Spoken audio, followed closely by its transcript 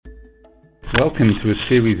Welcome to a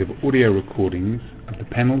series of audio recordings of the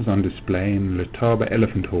panels on display in Letaba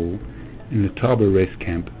Elephant Hall in Letaba Rest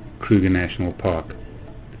Camp, Kruger National Park.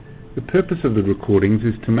 The purpose of the recordings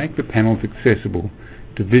is to make the panels accessible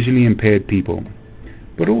to visually impaired people,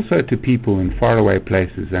 but also to people in faraway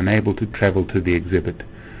places unable to travel to the exhibit,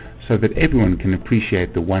 so that everyone can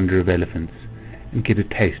appreciate the wonder of elephants and get a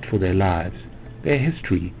taste for their lives, their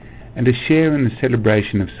history, and a share in the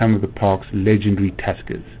celebration of some of the park's legendary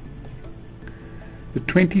tuskers. The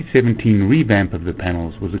 2017 revamp of the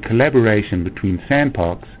panels was a collaboration between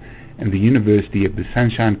Sandparks and the University of the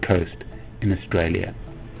Sunshine Coast in Australia.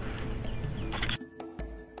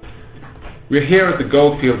 We're here at the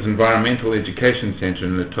Goldfields Environmental Education Centre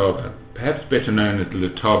in Letaba, perhaps better known as the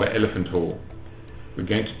Letaba Elephant Hall. We're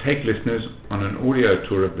going to take listeners on an audio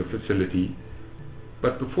tour of the facility,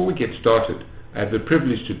 but before we get started, I have the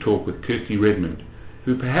privilege to talk with Kirsty Redmond,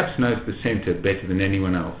 who perhaps knows the centre better than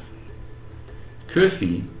anyone else.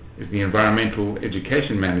 Kirsty is the Environmental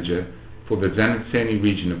Education Manager for the Zanetseni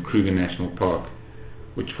region of Kruger National Park,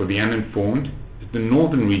 which for the uninformed is the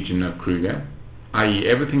northern region of Kruger, i.e.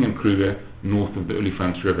 everything in Kruger north of the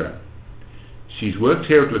Olifants River. She's worked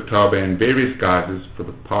here at Letaba in various guises for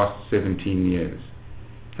the past 17 years.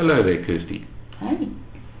 Hello there, Kirsty. Hi.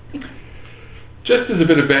 Just as a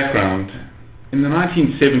bit of background, in the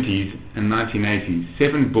 1970s and 1980s,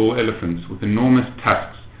 7 bull elephants with enormous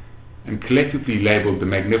tusks and collectively labelled the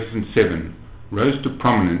Magnificent Seven rose to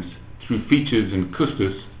prominence through features in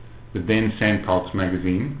Kustus, the then Sandparks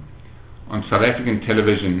magazine, on South African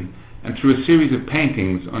television, and through a series of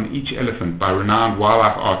paintings on each elephant by renowned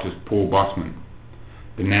wildlife artist Paul Bosman.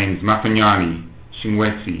 The names Mafanyani,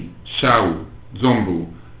 Shingwesi, Shau,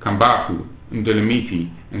 Zombu, Kambaku,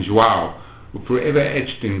 Ndolamiti and Joao were forever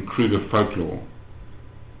etched in Kruger folklore.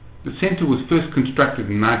 The centre was first constructed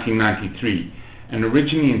in 1993 and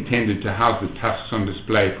originally intended to house the tusks on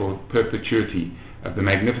display for perpetuity of the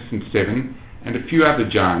Magnificent Seven and a few other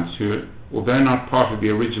giants who, although not part of the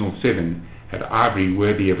original 7, had ivory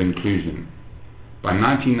worthy of inclusion. By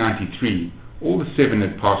 1993, all the 7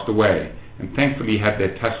 had passed away and thankfully had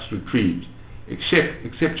their tusks retrieved,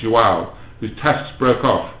 except Joao, whose tusks broke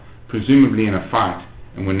off, presumably in a fight,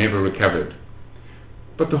 and were never recovered.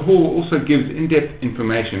 But the hall also gives in-depth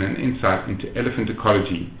information and insight into elephant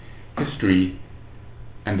ecology, history,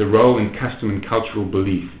 and the role in custom and cultural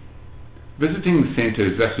belief. Visiting the centre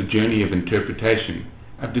is thus a journey of interpretation,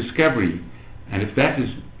 of discovery, and if that is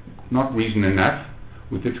not reason enough,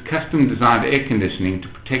 with its custom-designed air conditioning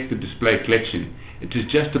to protect the display collection, it is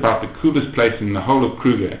just about the coolest place in the whole of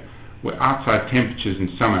Kruger, where outside temperatures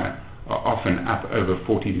in summer are often up over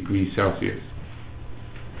 40 degrees Celsius.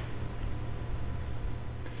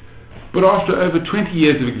 But after over 20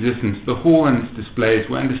 years of existence, the hall and its displays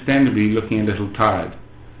were understandably looking a little tired.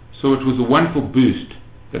 So it was a wonderful boost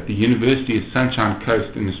that the University of Sunshine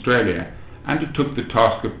Coast in Australia undertook the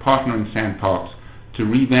task of partnering Sandparks to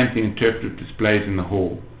revamp the interpretive displays in the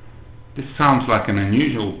hall. This sounds like an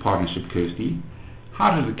unusual partnership, Kirsty.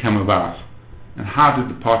 How did it come about, and how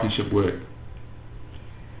did the partnership work?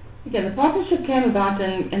 Okay, the partnership came about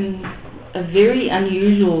in a very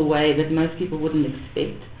unusual way that most people wouldn't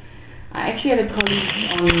expect. I actually had a colleague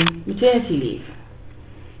on maternity leave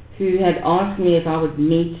who had asked me if I would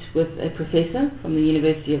meet with a professor from the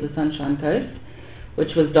University of the Sunshine Coast, which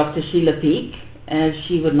was Dr. Sheila Peake, as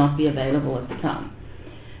she would not be available at the time.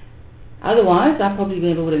 Otherwise, I probably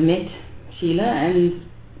never would have met Sheila, and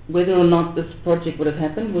whether or not this project would have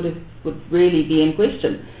happened would really be in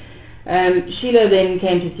question. Sheila then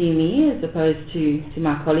came to see me as opposed to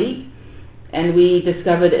my colleague, and we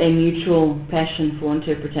discovered a mutual passion for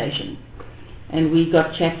interpretation. And we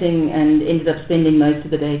got chatting and ended up spending most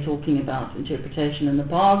of the day talking about interpretation in the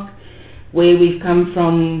park, where we've come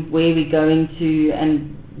from, where we're going to,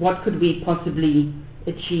 and what could we possibly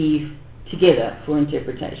achieve together for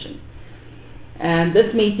interpretation. And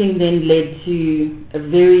this meeting then led to a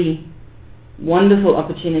very wonderful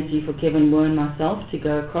opportunity for Kevin Moore and myself to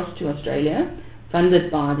go across to Australia, funded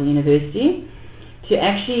by the university, to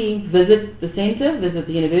actually visit the centre, visit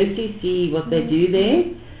the university, see what they do there,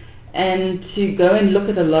 and to go and look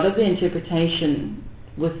at a lot of the interpretation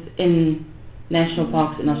within national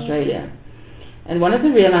parks in Australia. And one of the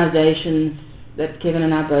realizations that Kevin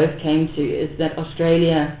and I both came to is that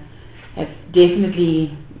Australia has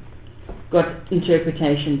definitely got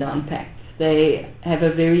interpretation down packed. They have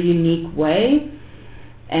a very unique way,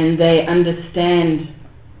 and they understand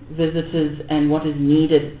visitors and what is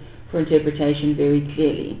needed for interpretation very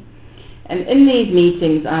clearly. And in these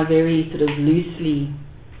meetings, I very sort of loosely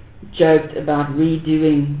joked about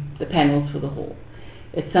redoing the panels for the hall.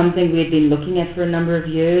 It's something we've been looking at for a number of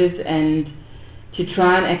years, and to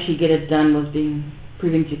try and actually get it done was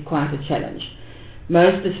proving to be quite a challenge.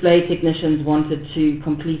 Most display technicians wanted to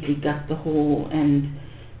completely gut the hall and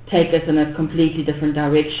take us in a completely different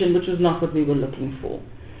direction, which was not what we were looking for.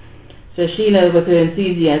 So Sheila, with her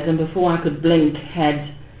enthusiasm, before I could blink,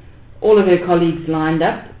 had all of her colleagues lined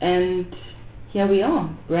up, and here we are,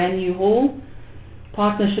 brand new hall,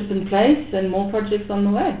 partnership in place, and more projects on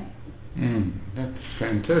the way. That's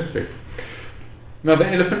fantastic. Now, the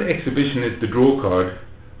elephant exhibition is the draw card,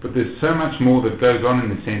 but there's so much more that goes on in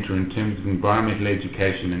the centre in terms of environmental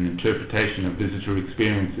education and interpretation of visitor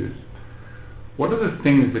experiences. What are the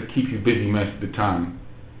things that keep you busy most of the time?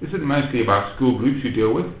 Is it mostly about school groups you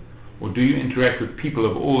deal with, or do you interact with people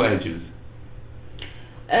of all ages?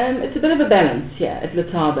 It's a bit of a balance here at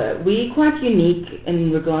Letaba. We're quite unique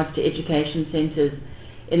in regards to education centres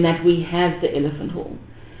in that we have the elephant hall.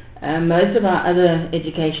 Most of our other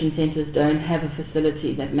education centres don't have a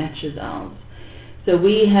facility that matches ours. So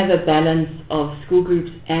we have a balance of school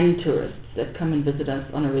groups and tourists that come and visit us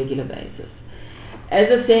on a regular basis. As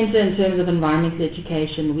a centre in terms of environmental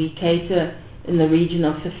education, we cater in the region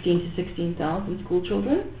of 15 to 16,000 school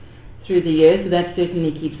children through the year, so that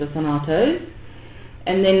certainly keeps us on our toes.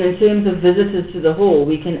 And then in terms of visitors to the hall,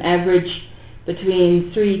 we can average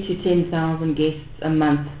between 3,000 to 10,000 guests a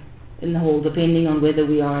month in the hall, depending on whether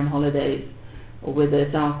we are on holidays or whether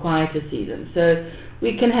it's our quieter season. So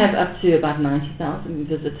we can have up to about 90,000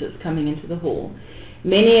 visitors coming into the hall.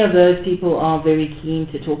 Many of those people are very keen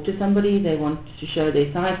to talk to somebody. They want to show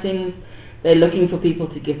their sightings. They're looking for people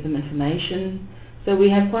to give them information. So we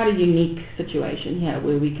have quite a unique situation here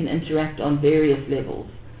where we can interact on various levels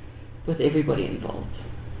with everybody involved.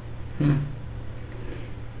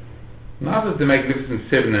 Now that the Magnificent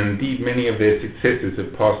Seven and indeed many of their successors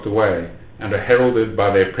have passed away and are heralded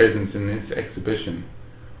by their presence in this exhibition,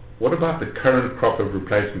 what about the current crop of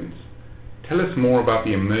replacements? Tell us more about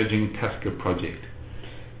the Emerging Tusker project.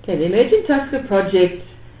 Okay, the Emerging Tusker project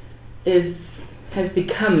has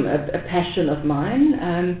become a passion of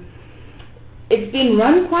mine. It's been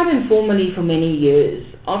run quite informally for many years.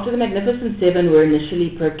 After the Magnificent Seven were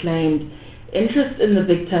initially proclaimed, interest in the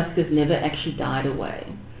big tuskers never actually died away.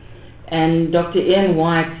 And Dr. Ian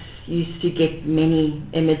White used to get many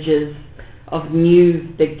images of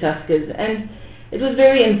new big tuskers, and it was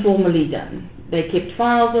very informally done. They kept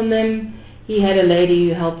files on them. He had a lady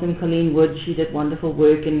who helped him, Colleen Wood. She did wonderful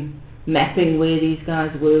work in mapping where these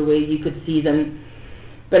guys were, where you could see them.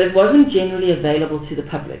 But it wasn't generally available to the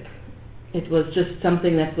public. It was just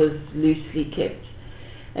something that was loosely kept.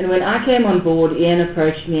 And when I came on board, Ian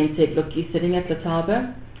approached me and said, look, you're sitting at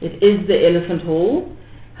Letaba. It is the Elephant Hall.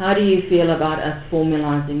 How do you feel about us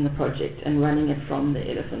formalizing the project and running it from the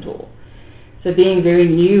Elephant Hall? So being very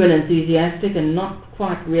new and enthusiastic and not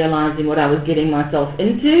quite realizing what I was getting myself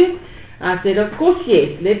into, I said, of course,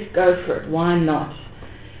 yes, let's go for it. Why not?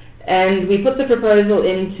 And we put the proposal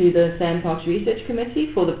into the Sandparks Research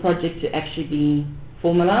Committee for the project to actually be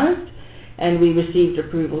formalized, and we received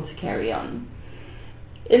approval to carry on.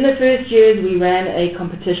 In the first years, we ran a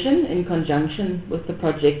competition in conjunction with the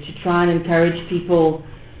project to try and encourage people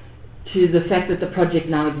to the fact that the project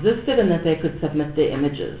now existed and that they could submit their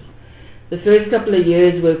images. The first couple of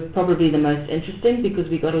years were probably the most interesting because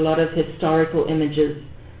we got a lot of historical images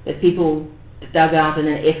that people dug out in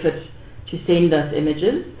an effort to send us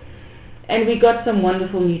images. And we got some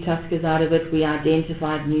wonderful new tuskers out of it. We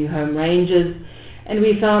identified new home ranges, and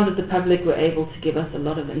we found that the public were able to give us a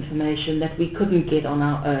lot of information that we couldn't get on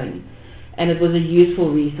our own. And it was a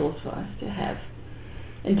useful resource for us to have.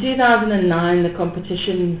 In 2009, the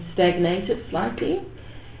competition stagnated slightly,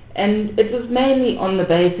 and it was mainly on the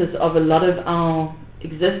basis of a lot of our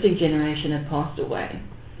existing generation had passed away.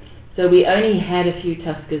 So we only had a few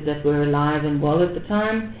tuskers that were alive and well at the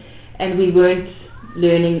time, and we weren't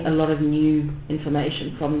learning a lot of new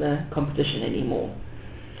information from the competition anymore.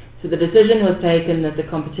 So the decision was taken that the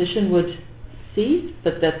competition would cease,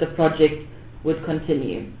 but that the project would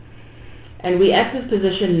continue. And we're at this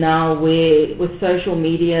position now where, with social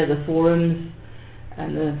media, the forums,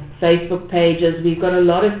 and the Facebook pages, we've got a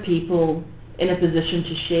lot of people in a position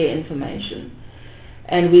to share information.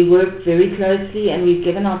 And we work very closely, and we've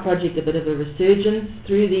given our project a bit of a resurgence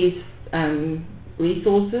through these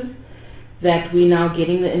resources, that we're now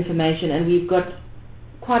getting the information, and we've got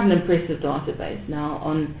quite an impressive database now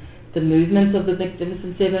on the movements of the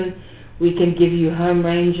Magnificent Seven. We can give you home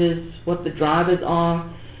ranges, what the drivers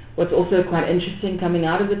are. What's also quite interesting coming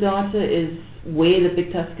out of the data is where the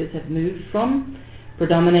big tuskers have moved from,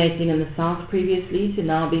 predominating in the south previously to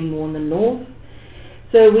now being more in the north.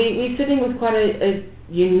 So we're sitting with quite a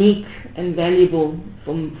unique and valuable,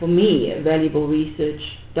 for me, a valuable research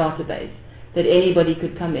database that anybody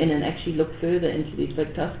could come in and actually look further into these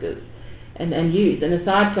big tuskers and use. And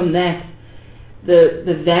aside from that,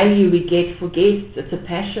 the value we get for guests, it's a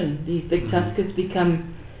passion. These big tuskers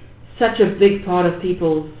become such a big part of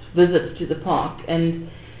people's visits to the park, and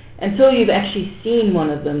until you've actually seen one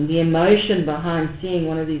of them, the emotion behind seeing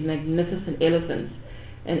one of these magnificent elephants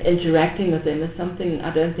and interacting with them is something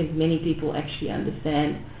I don't think many people actually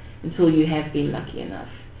understand until you have been lucky enough.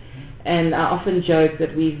 And I often joke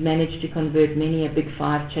that we've managed to convert many a big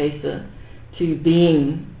five chaser to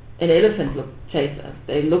being an elephant chaser.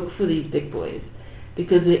 They look for these big boys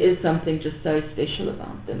because there is something just so special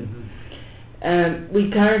about them.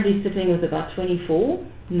 We're currently sitting with about 24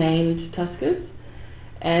 named tuskers,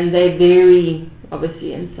 and they vary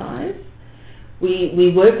obviously in size.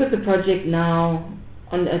 We work with the project now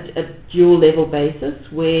on a dual level basis,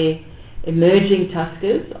 where emerging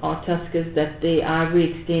tuskers are tuskers that the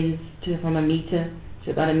ivory extends to from a meter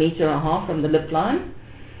to about 1.5 meters from the lip line,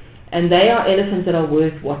 and they are elephants that are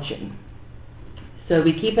worth watching. So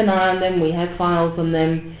we keep an eye on them, we have files on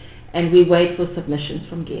them, and we wait for submissions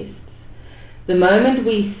from guests. The moment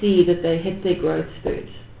we see that they hit their growth spurt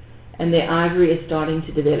and their ivory is starting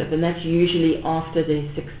to develop, and that's usually after their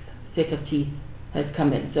 6th set of teeth has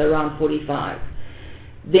come in, so around 45,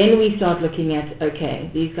 then we start looking at,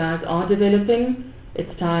 okay, these guys are developing,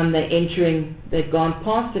 it's time they're entering, they've gone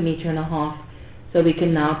past 1.5 meters, so we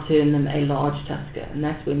can now turn them a large tusker, and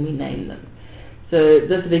that's when we name them. So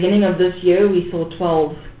the beginning of this year we saw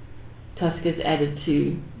 12 tuskers added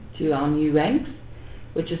to our new ranks,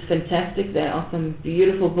 which is fantastic. There are some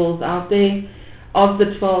beautiful bulls out there. Of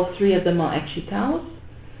the 12, 3 of them are actually cows,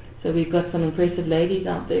 so we've got some impressive ladies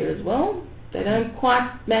out there as well. They don't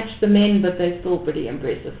quite match the men, but they're still pretty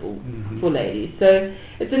impressive for ladies. So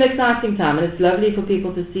it's an exciting time, and it's lovely for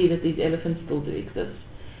people to see that these elephants still do exist.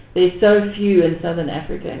 There's so few in southern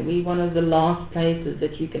Africa, and we're one of the last places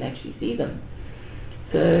that you can actually see them.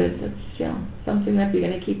 So that's something that we're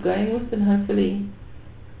going to keep going with, and hopefully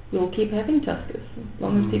we'll keep having tuskers as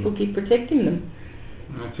long as people keep protecting them.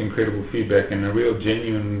 That's incredible feedback, and a real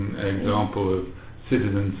genuine example of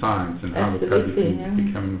citizen science and how the public can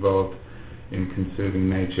become involved in conserving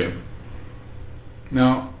nature.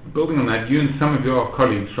 Now, building on that, you and some of your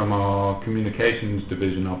colleagues from our communications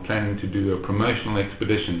division are planning to do a promotional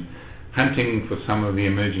expedition hunting for some of the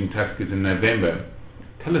emerging tuskers in November.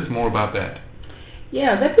 Tell us more about that.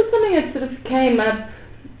 Yeah, that was something that sort of came up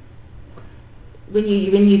when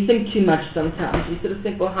you think too much sometimes. You sort of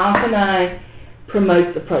think, well, how can I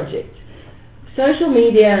promote the project? Social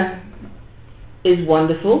media is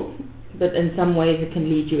wonderful, but in some ways it can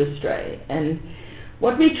lead you astray. And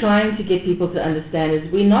what we're trying to get people to understand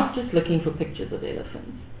is we're not just looking for pictures of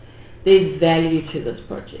elephants. There's value to this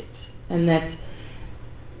project, and that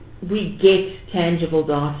we get tangible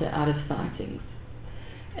data out of sightings.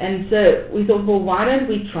 And so we thought, well, why don't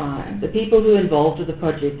we try? The people who are involved with the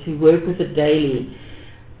project, who work with it daily,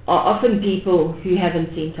 are often people who haven't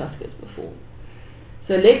seen tuskers before.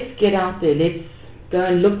 So let's get out there, let's go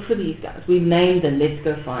and look for these guys. We've named them, let's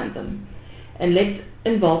go find them. And let's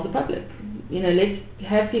involve the public. Let's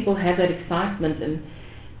have people have that excitement, and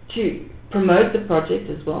to promote the project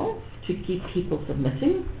as well, to keep people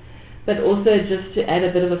submitting, but also just to add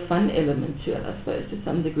a bit of a fun element to it, I suppose, to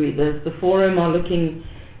some degree. The forum are looking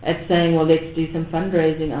at saying, well, let's do some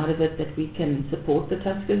fundraising out of it, that we can support the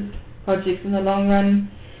Tuskers projects in the long run.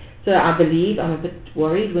 So I believe, I'm a bit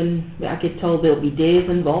worried when I get told there'll be dares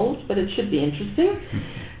involved, but it should be interesting.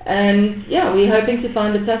 And we're hoping to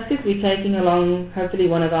find the Tuskers. We're taking along hopefully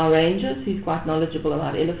one of our rangers who's quite knowledgeable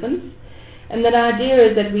about elephants. And the idea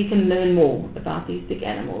is that we can learn more about these big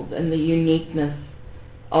animals and the uniqueness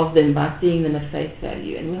of them by seeing them at face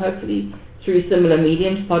value. And we hopefully, through similar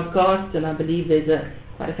mediums, podcasts, and I believe there's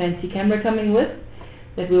quite a fancy camera coming with,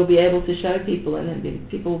 that we'll be able to show people, and then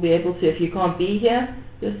people will be able to, if you can't be here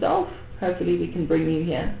yourself, hopefully we can bring you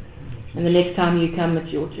here. And the next time you come,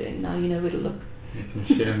 it's your turn. Now you know where to look. You can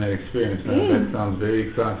share that experience. That sounds very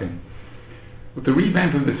exciting. With the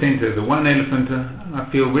revamp of the centre, the one elephant I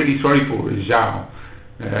feel really sorry for is Zhao,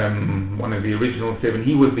 one of the original 7.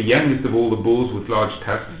 He was the youngest of all the bulls with large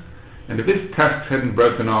tusks, and if his tusks hadn't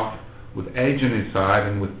broken off, with age on his side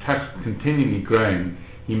and with tusks continually growing,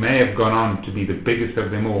 he may have gone on to be the biggest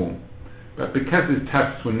of them all. But because his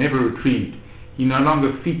tusks were never retrieved, he no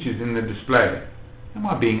longer features in the display. Am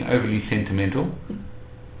I being overly sentimental?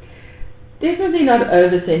 Definitely not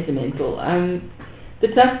over-sentimental. The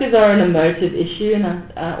tuskers are an emotive issue, and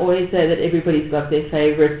I always say that everybody's got their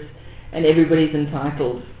favourites and everybody's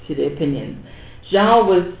entitled to their opinion. Zhao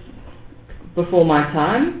was before my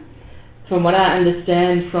time. From what I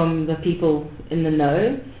understand from the people in the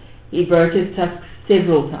know, He broke his tusks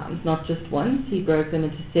several times, not just once. He broke them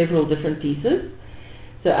into several different pieces.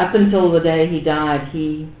 So up until the day he died,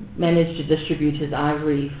 he managed to distribute his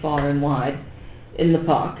ivory far and wide in the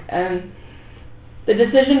park. And the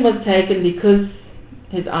decision was taken because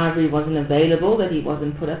his ivory wasn't available, that he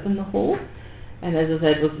wasn't put up in the hall. And as I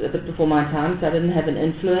said, it was a bit before my time, so I didn't have an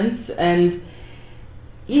influence. And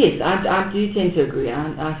yes, I do tend to agree.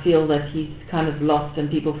 I feel that he's kind of lost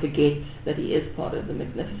and people forget that he is part of the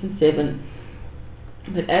Magnificent Seven.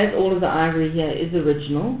 But as all of the ivory here is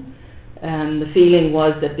original, the feeling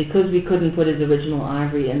was that because we couldn't put his original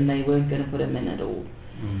ivory in, they weren't going to put him in at all.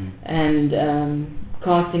 And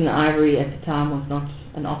casting the ivory at the time was not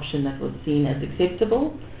an option that was seen as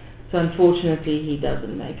acceptable. So unfortunately he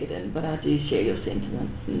doesn't make it in, but I do share your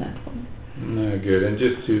sentiments in that one. No, good. And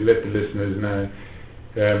just to let the listeners know,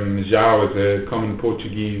 João is a common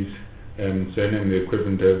Portuguese surname, the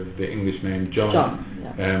equivalent of the English name John.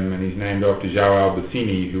 Yeah. And he's named after João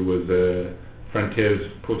Albacini, who was a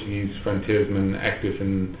Portuguese frontiersman active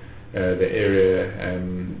in the area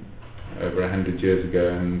over 100 years ago.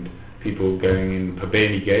 And people going in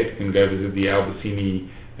Pabeni Gate can go visit the Albacini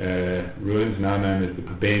ruins, now known as the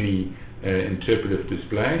Pabeni interpretive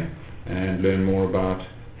display, and learn more about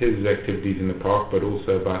his activities in the park, but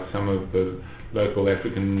also about some of the local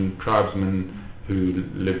African tribesmen who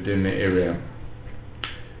lived in the area.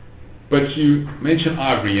 But you mentioned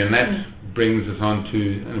ivory, and that brings us on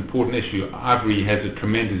to an important issue. Ivory has a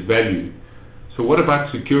tremendous value. So what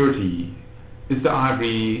about security? Is the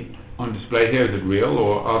ivory on display here, is it real,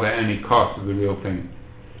 or are they only casts of the real thing?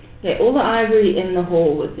 Yeah, all the ivory in the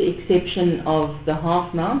hall, with the exception of the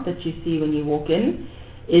half mount that you see when you walk in,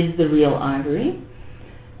 is the real ivory.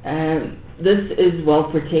 This is well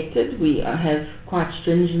protected. We have quite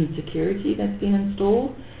stringent security that's been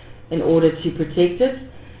installed in order to protect it.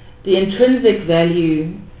 The intrinsic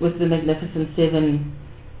value with the Magnificent Seven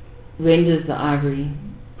renders the ivory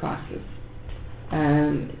priceless.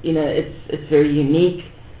 It's very unique.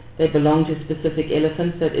 They belong to specific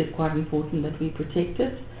elephants, so it is quite important that we protect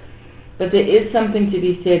it. But there is something to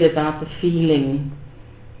be said about the feeling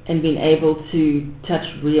and being able to touch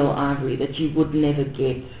real ivory that you would never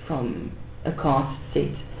get from a cast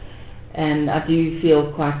set. And I do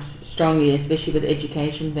feel quite strongly, especially with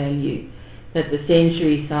education value, that the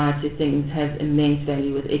sensory side to things has immense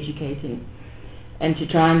value with educating. And to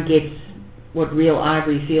try and get what real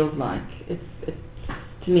ivory feels like,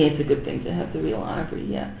 to me it's a good thing to have the real ivory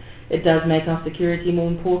here. It does make our security more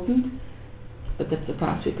important, but that's the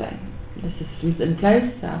price we pay. The system's in place,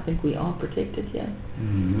 so I think we are protected here.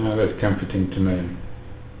 No, that's comforting to know.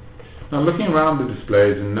 Now, looking around the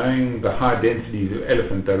displays and knowing the high densities of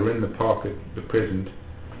elephant that are in the park at the present,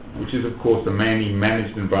 which is of course a mainly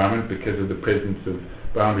managed environment because of the presence of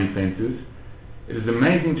boundary fences, it is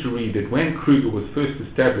amazing to read that when Kruger was first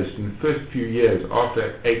established in the first few years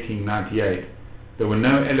after 1898, there were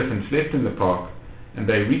no elephants left in the park, and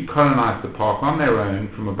they recolonized the park on their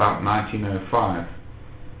own from about 1905.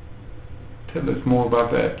 Tell us more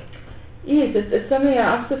about that. Yes, it's something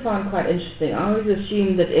I also find quite interesting. I always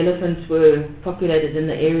assumed that elephants were populated in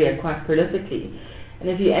the area quite prolifically.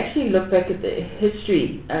 And if you actually look back at the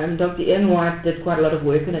history, Dr. Ian White did quite a lot of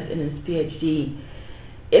work on it in his PhD.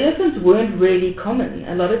 Elephants weren't really common.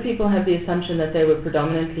 A lot of people have the assumption that they were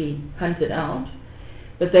predominantly hunted out,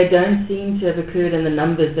 but they don't seem to have occurred in the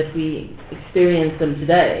numbers that we experience them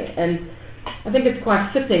today. And I think it's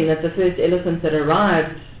quite fitting that the first elephants that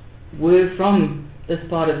arrived were from this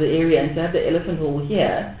part of the area, and to have the elephant hall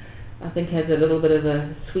here, I think has a little bit of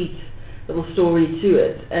a sweet little story to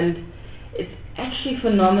it. And it's actually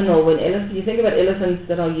phenomenal when you think about elephants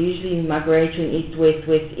that are usually migrating east, west,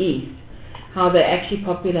 west, east, how they actually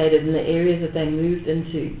populated in the areas that they moved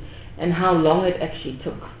into, and how long it actually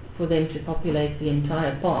took for them to populate the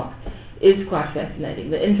entire park is quite fascinating.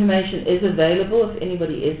 The information is available if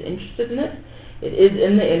anybody is interested in it. It is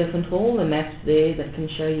in the elephant hall, the map's there that can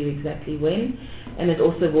show you exactly when, and it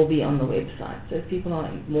also will be on the website. So if people are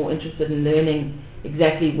more interested in learning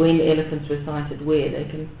exactly when elephants were sighted where, they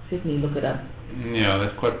can certainly look it up. Yeah,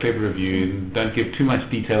 that's quite clever of you. Don't give too much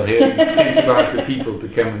detail here. Invite the people to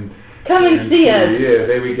come and see us. Yeah,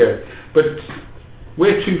 there we go. But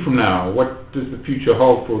where to from now? What does the future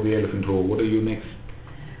hold for the elephant hall? What are your next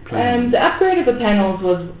plans? The upgrade of the panels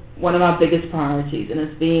was one of our biggest priorities, and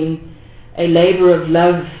it's been a labor of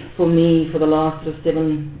love for me for the last sort of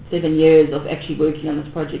seven years of actually working on this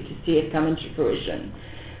project to see it come into fruition.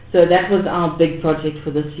 So that was our big project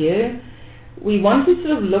for this year. We want to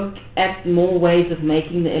sort of look at more ways of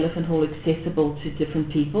making the elephant hall accessible to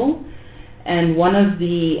different people, and one of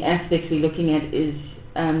the aspects we're looking at is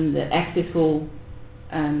the access for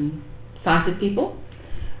sighted people.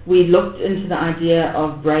 We looked into the idea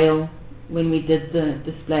of Braille when we did the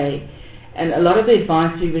display, and a lot of the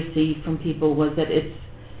advice we received from people was that it's,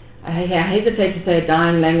 I hesitate to say a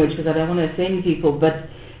dying language because I don't want to offend people, but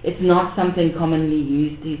it's not something commonly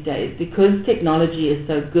used these days. Because technology is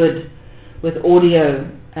so good with audio,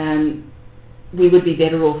 we would be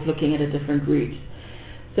better off looking at a different route.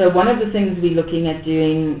 So one of the things we're looking at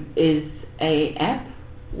doing is a app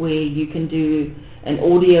where you can do an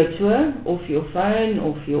audio tour off your phone,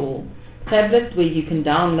 off your tablet, where you can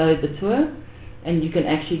download the tour and you can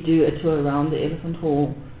actually do a tour around the Elephant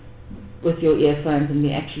Hall with your earphones and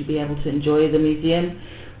actually be able to enjoy the museum.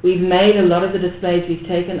 We've made a lot of the displays, we've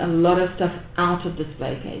taken a lot of stuff out of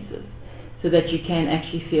display cases so that you can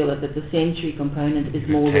actually feel it, that the sensory component is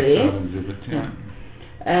more there.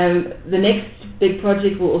 The next big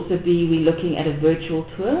project will also be, we're looking at a virtual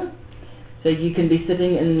tour. So you can be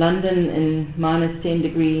sitting in London in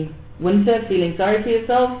 -10-degree winter feeling sorry for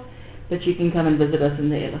yourself, but you can come and visit us in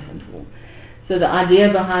the Elephant Hall. So the idea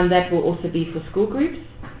behind that will also be for school groups,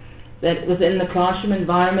 that within the classroom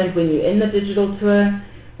environment, when you're in the digital tour,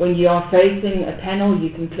 when you are facing a panel, you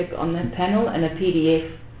can click on that panel and a PDF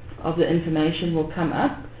of the information will come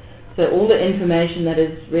up. So all the information that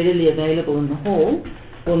is readily available in the hall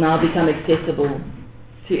will now become accessible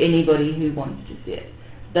to anybody who wants to see it.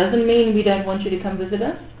 Doesn't mean we don't want you to come visit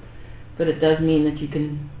us, but it does mean that you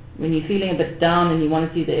can, when you're feeling a bit down and you want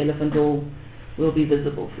to see the Elephant Hall, will be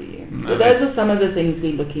visible for you. So those are some of the things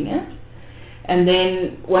we're looking at. And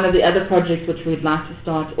then one of the other projects which we'd like to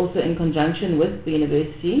start also in conjunction with the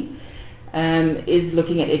university is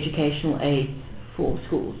looking at educational aids for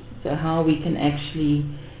schools. So how we can actually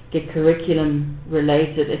get curriculum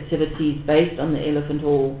related activities based on the Elephant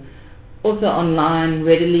Hall, also online,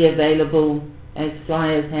 readily available as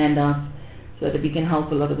flyers, handouts, so that we can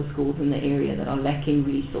help a lot of the schools in the area that are lacking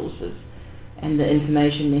resources and the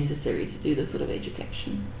information necessary to do this sort of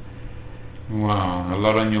education. Wow, a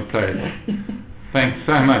lot on your plate. Thanks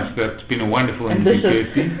so much. That's been a wonderful interview,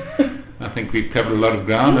 Kirsty. I think we've covered a lot of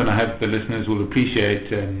ground, and I hope the listeners will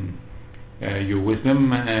appreciate your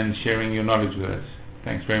wisdom and sharing your knowledge with us.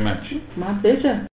 Thanks very much. My pleasure.